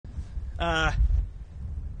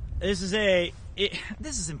This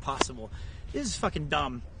is impossible. This is fucking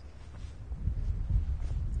dumb.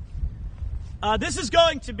 This is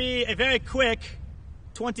going to be a very quick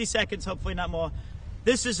 20 seconds, hopefully not more.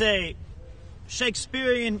 This is a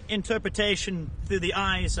Shakespearean interpretation through the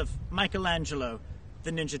eyes of Michelangelo,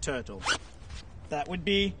 the Ninja Turtle. That would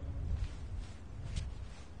be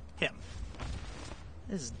him.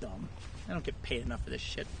 This is dumb. I don't get paid enough for this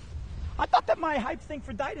shit. I thought that my hype thing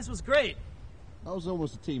for Daidus was great. That was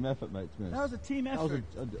almost a team effort, mate, to me. That was a team effort.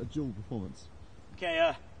 That was a dual performance.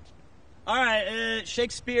 Okay, alright,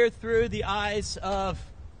 Shakespeare through the eyes of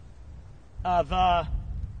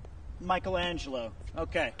Michelangelo.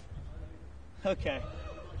 Okay.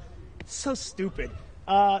 So stupid.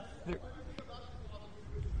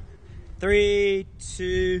 3,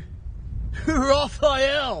 2...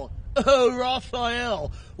 Raphael! Oh,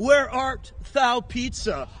 Raphael! Where art thou,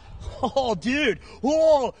 pizza? Oh, dude!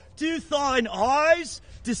 Oh, do thine eyes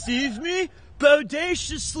deceive me?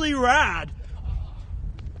 Bodaciously rad!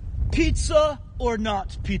 Pizza or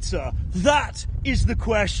not pizza? That is the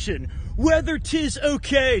question. Whether 'tis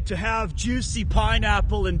okay to have juicy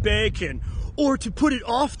pineapple and bacon, or to put it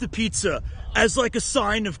off the pizza as like a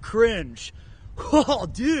sign of cringe. Oh,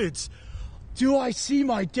 dudes, do I see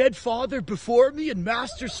my dead father before me in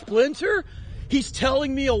Master Splinter? He's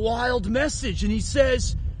telling me a wild message and he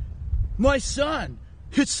says, my son,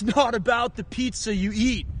 it's not about the pizza you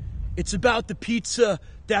eat. It's about the pizza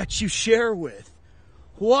that you share with.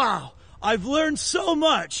 Wow, I've learned so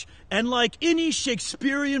much, and like any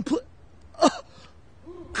Shakespearean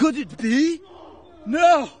could it be?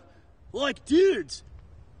 No, like dudes,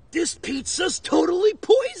 this pizza's totally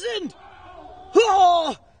poisoned.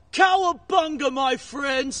 Oh, cowabunga, my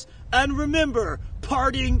friends, and remember,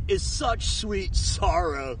 parting is such sweet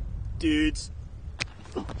sorrow, dudes.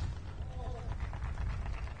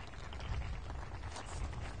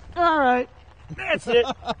 All right, that's it.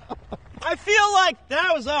 I feel like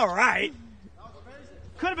that was all right.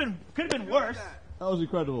 Could have been worse. That was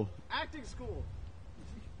incredible. Acting school.